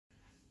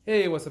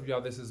Hey, what's up,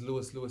 y'all? This is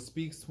Lewis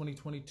Speaks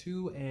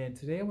 2022, and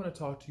today I want to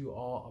talk to you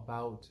all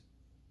about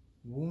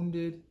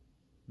wounded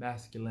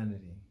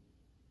masculinity.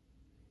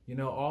 You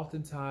know,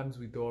 oftentimes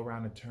we throw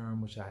around a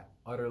term which I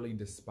utterly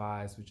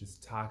despise, which is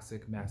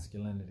toxic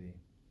masculinity.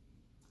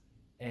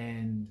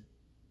 And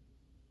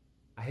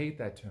I hate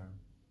that term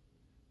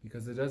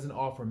because it doesn't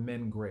offer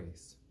men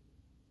grace.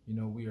 You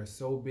know, we are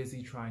so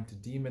busy trying to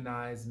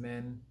demonize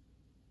men,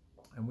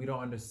 and we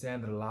don't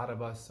understand that a lot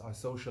of us are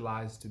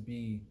socialized to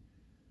be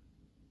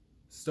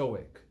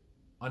stoic,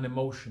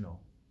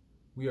 unemotional.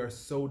 We are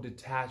so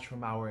detached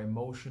from our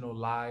emotional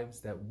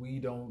lives that we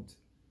don't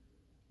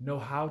know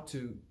how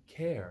to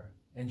care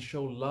and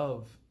show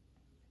love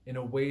in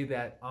a way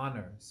that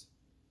honors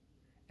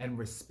and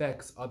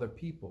respects other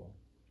people.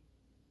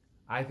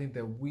 I think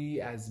that we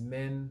as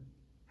men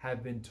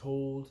have been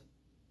told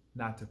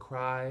not to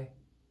cry,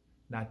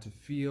 not to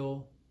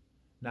feel,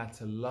 not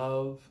to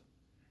love,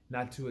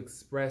 not to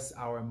express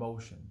our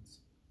emotions.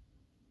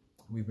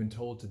 We've been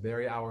told to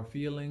bury our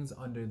feelings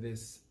under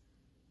this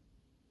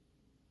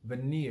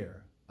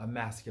veneer of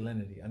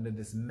masculinity, under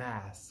this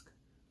mask.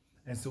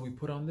 And so we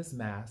put on this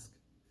mask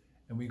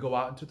and we go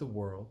out into the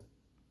world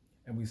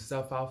and we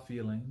stuff our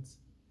feelings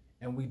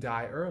and we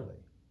die early.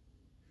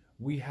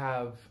 We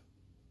have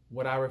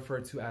what I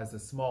refer to as the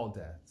small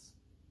deaths,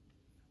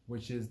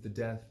 which is the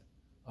death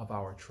of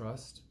our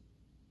trust.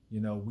 You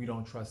know, we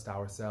don't trust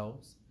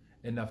ourselves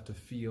enough to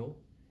feel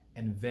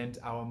and vent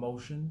our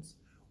emotions.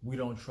 We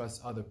don't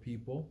trust other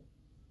people.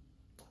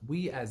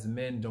 We as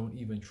men don't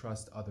even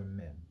trust other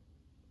men.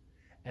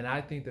 And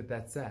I think that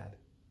that's sad.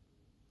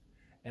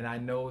 And I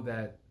know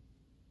that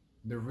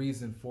the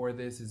reason for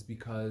this is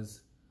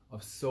because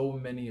of so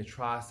many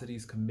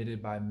atrocities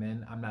committed by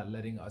men. I'm not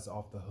letting us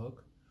off the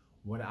hook.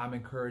 What I'm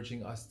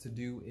encouraging us to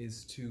do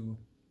is to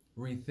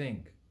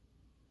rethink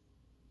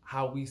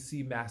how we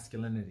see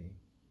masculinity.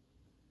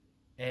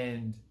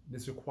 And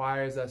this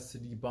requires us to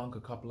debunk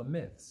a couple of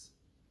myths.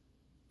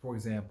 For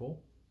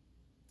example,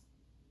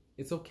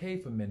 it's okay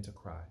for men to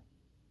cry.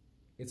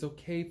 It's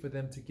okay for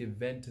them to give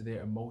vent to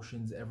their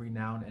emotions every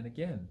now and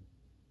again.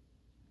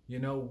 You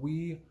know,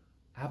 we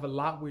have a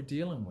lot we're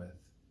dealing with.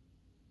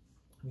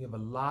 We have a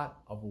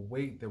lot of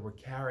weight that we're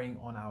carrying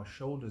on our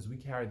shoulders. We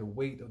carry the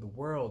weight of the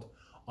world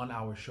on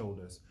our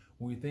shoulders.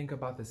 When we think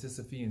about the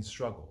Sisyphean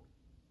struggle,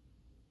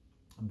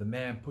 the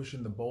man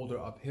pushing the boulder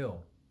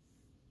uphill,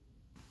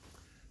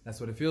 that's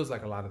what it feels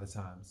like a lot of the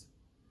times.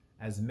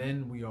 As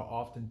men, we are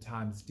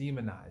oftentimes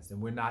demonized and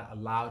we're not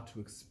allowed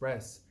to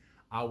express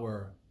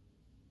our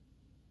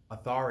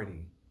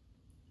authority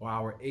or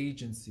our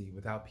agency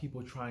without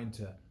people trying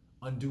to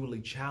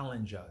unduly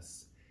challenge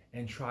us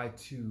and try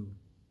to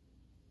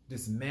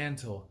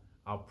dismantle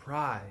our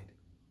pride.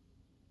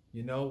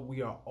 You know,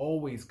 we are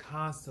always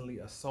constantly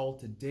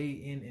assaulted day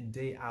in and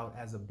day out.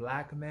 As a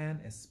black man,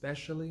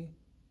 especially,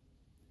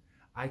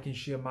 I can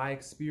share my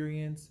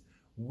experience.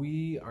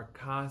 We are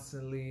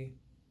constantly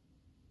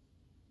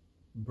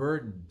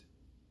burdened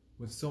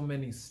with so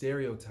many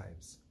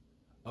stereotypes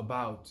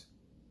about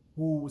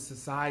who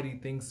society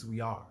thinks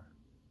we are.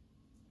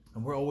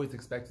 And we're always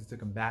expected to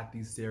combat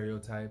these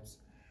stereotypes.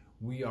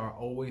 We are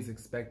always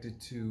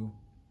expected to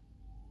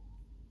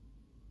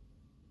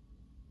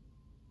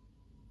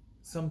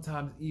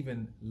sometimes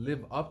even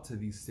live up to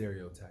these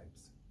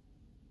stereotypes.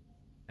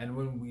 And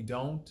when we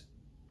don't,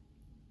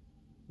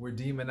 we're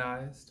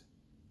demonized.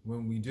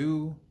 When we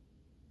do,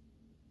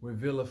 we're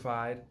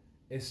vilified.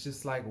 It's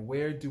just like,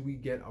 where do we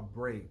get a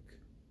break?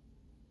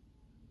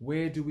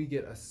 Where do we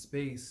get a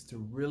space to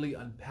really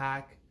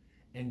unpack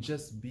and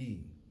just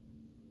be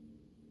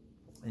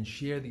and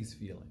share these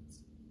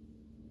feelings?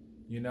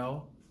 You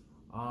know,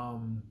 I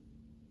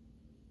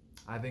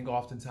think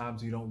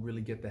oftentimes we don't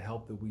really get the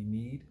help that we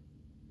need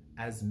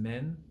as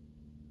men.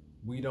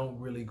 We don't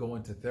really go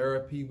into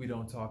therapy. We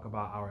don't talk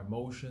about our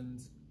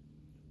emotions.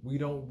 We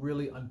don't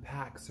really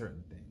unpack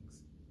certain things.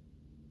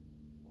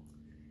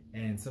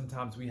 And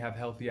sometimes we have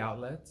healthy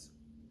outlets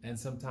and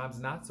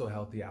sometimes not so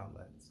healthy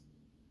outlets.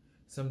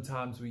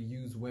 Sometimes we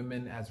use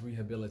women as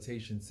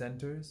rehabilitation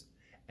centers.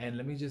 And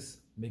let me just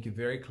make it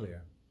very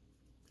clear.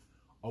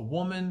 A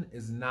woman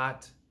is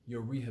not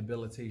your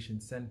rehabilitation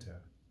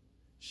center.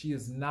 She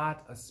is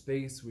not a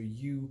space where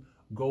you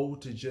go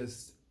to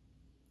just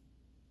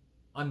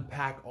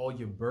unpack all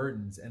your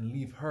burdens and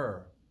leave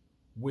her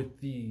with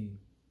the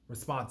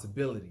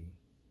responsibility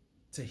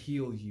to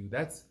heal you.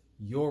 That's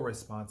your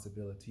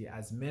responsibility.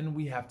 As men,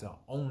 we have to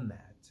own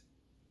that.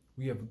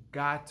 We have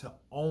got to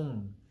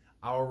own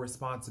our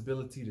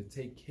responsibility to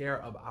take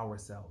care of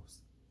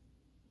ourselves.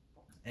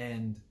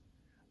 And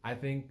I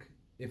think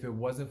if it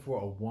wasn't for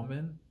a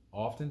woman,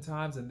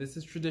 oftentimes, and this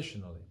is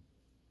traditionally,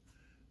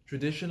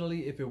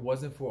 if it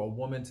wasn't for a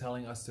woman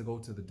telling us to go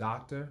to the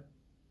doctor,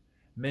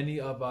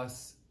 many of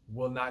us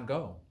will not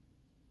go.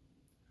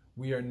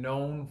 We are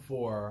known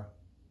for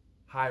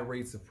high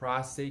rates of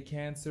prostate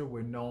cancer.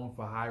 We're known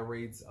for high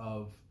rates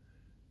of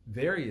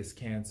various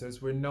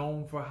cancers. We're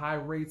known for high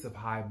rates of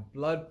high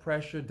blood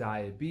pressure,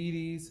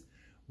 diabetes.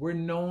 We're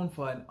known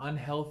for an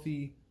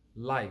unhealthy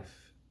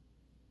life.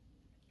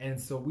 And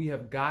so we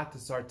have got to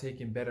start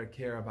taking better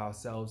care of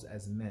ourselves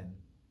as men.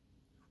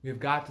 We've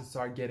got to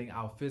start getting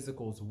our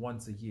physicals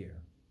once a year.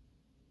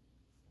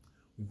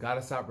 We've got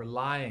to stop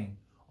relying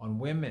on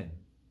women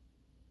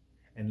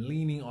and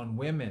leaning on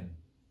women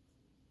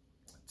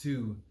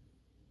to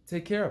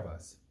take care of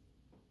us.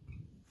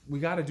 We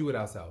got to do it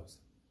ourselves.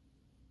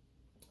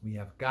 We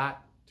have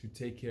got to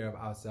take care of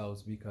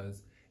ourselves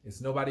because it's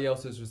nobody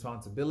else's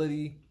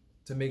responsibility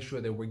to make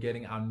sure that we're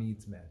getting our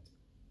needs met.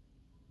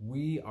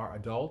 We are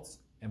adults,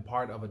 and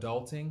part of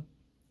adulting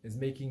is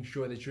making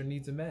sure that your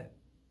needs are met.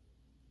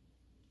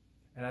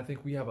 And I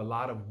think we have a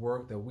lot of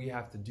work that we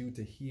have to do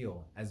to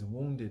heal as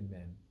wounded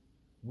men.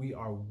 We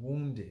are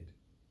wounded.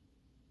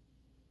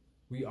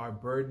 We are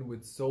burdened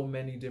with so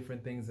many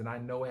different things, and I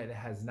know it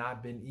has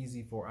not been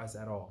easy for us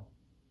at all.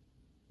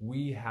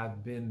 We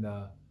have been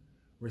the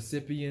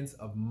recipients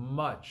of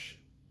much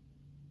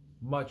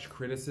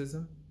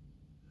criticism.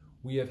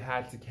 We have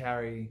had to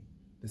carry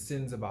the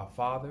sins of our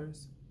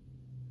fathers,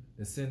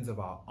 the sins of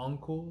our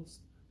uncles,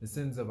 the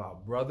sins of our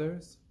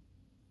brothers.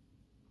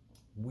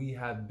 We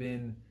have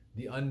been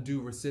the undue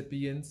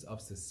recipients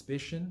of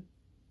suspicion,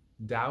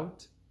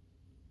 doubt.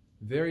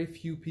 Very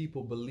few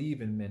people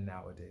believe in men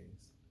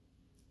nowadays.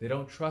 They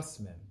don't trust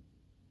men.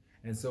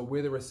 And so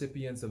we're the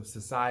recipients of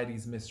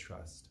society's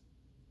mistrust.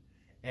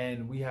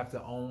 And we have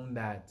to own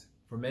that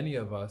for many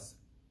of us,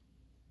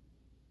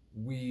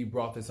 we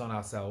brought this on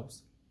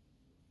ourselves,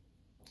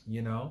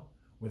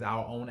 with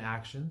our own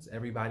actions.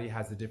 Everybody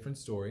has a different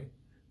story.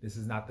 This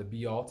is not the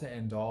be all to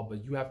end all,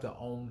 but you have to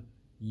own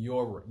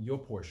your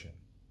portion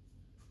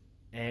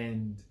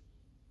and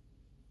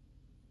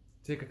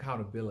take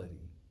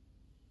accountability.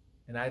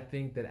 And I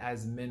think that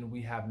as men,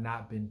 we have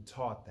not been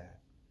taught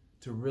that,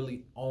 to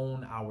really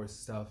own our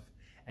stuff,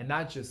 and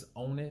not just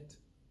own it,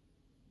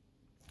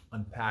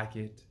 unpack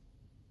it,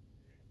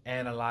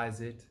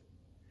 analyze it,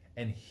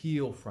 and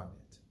heal from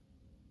it.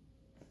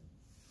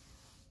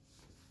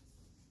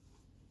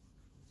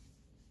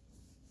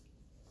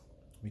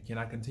 We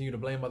cannot continue to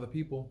blame other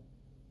people.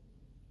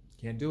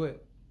 Can't do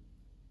it.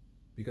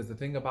 Because the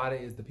thing about it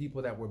is the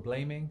people that we're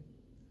blaming,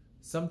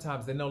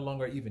 sometimes they're no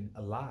longer even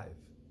alive.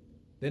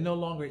 They're no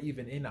longer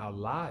even in our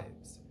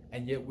lives.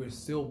 And yet we're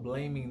still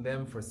blaming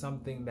them for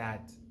something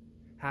that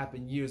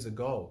happened years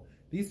ago.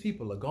 These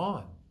people are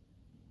gone.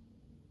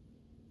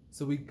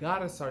 So we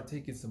gotta start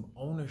taking some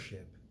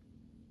ownership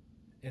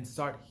and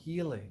start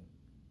healing.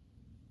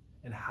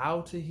 And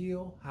how to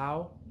heal?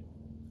 How?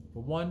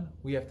 For one,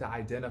 we have to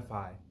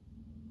identify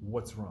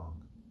what's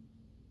wrong.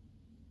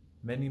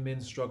 Many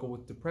men struggle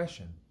with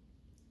depression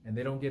and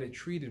they don't get it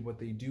treated. What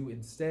they do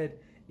instead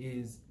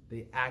is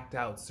they act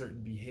out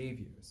certain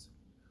behaviors.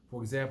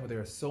 For example,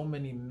 there are so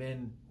many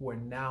men who are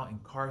now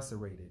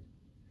incarcerated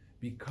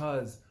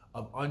because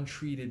of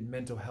untreated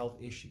mental health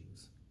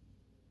issues.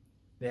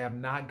 They have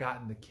not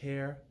gotten the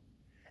care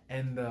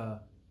and the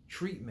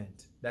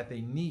treatment that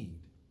they need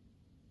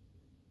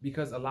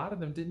because a lot of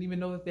them didn't even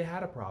know that they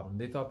had a problem.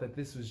 They thought that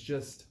this was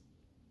just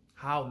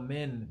how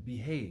men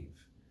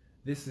behave.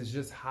 This is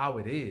just how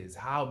it is,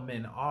 how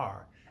men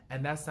are.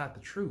 And that's not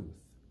the truth.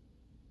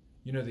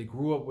 They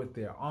grew up with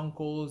their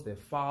uncles, their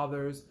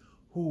fathers,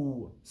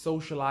 who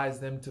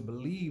socialized them to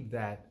believe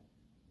that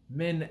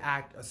men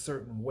act a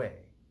certain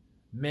way.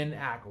 Men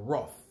act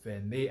rough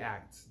and they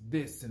act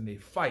this and they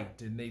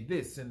fight and they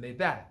this and they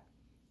that.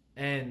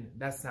 And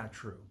that's not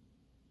true.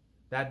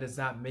 That does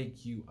not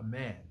make you a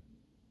man.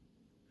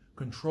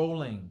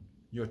 Controlling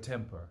your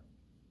temper,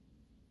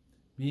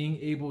 being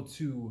able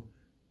to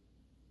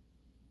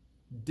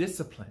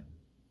discipline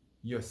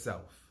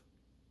yourself,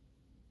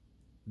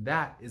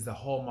 that is the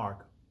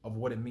hallmark of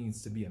what it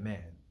means to be a man.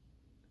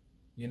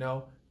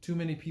 Too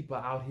many people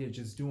out here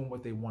just doing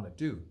what they want to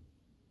do.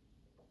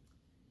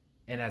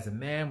 And as a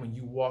man, when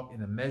you walk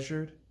in a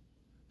measured,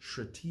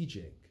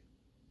 strategic,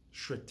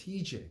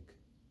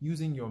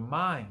 using your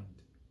mind,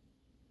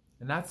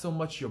 and not so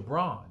much your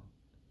brawn,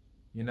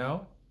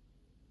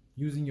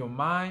 using your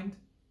mind,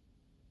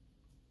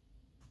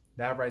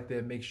 that right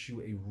there makes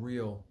you a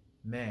real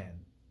man,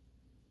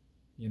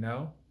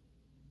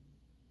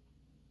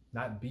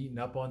 not beating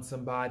up on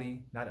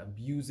somebody, not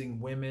abusing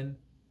women,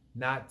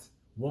 not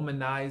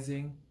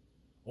womanizing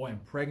or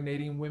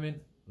impregnating women.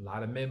 A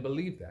lot of men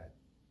believe that.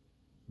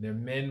 They're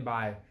men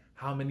by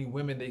how many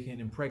women they can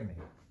impregnate.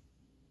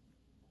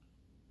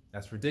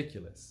 That's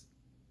ridiculous.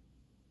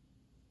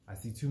 I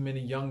see too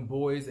many young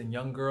boys and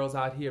young girls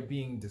out here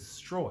being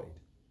destroyed.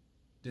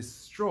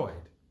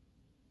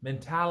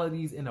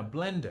 Mentalities in a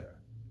blender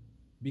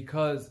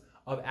because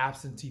of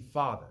absentee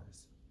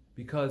fathers,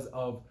 because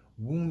of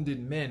wounded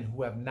men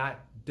who have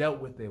not dealt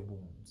with their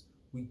wounds.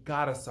 We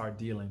gotta start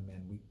dealing,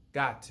 men. We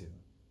got to.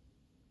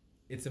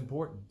 It's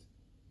important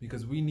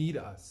because we need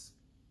us.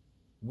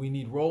 We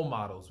need role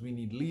models. We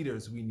need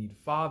leaders. We need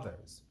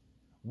fathers.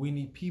 We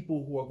need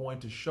people who are going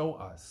to show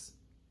us.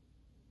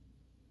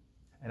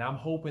 And I'm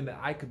hoping that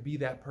I could be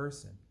that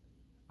person.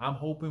 I'm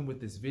hoping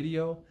with this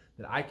video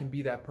that I can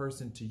be that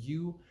person to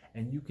you,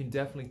 and you can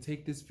definitely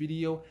take this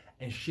video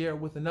and share it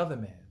with another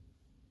man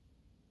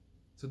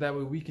so that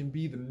way we can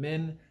be the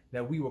men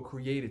that we were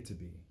created to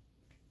be.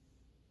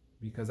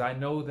 Because I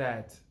know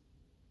that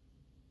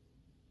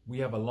we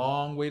have a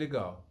long way to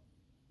go,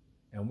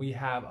 and we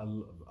have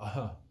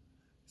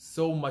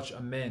so much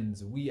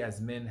amends we as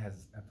men have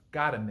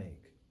got to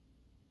make.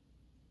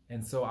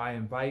 And so I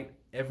invite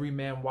every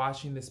man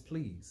watching this,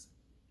 please,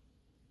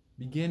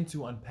 begin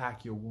to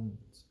unpack your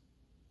wounds.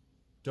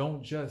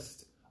 Don't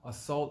just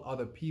assault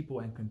other people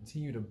and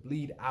continue to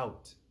bleed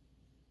out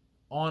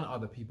on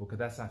other people, because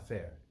that's not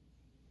fair.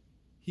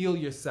 Heal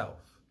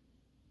yourself.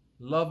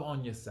 Love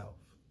on yourself,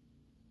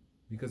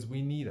 because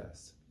we need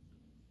us.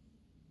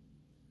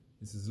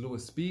 This is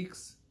Lewis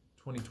Speaks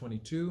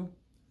 2022,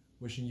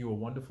 wishing you a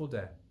wonderful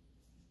day.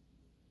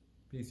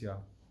 Peace,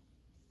 y'all.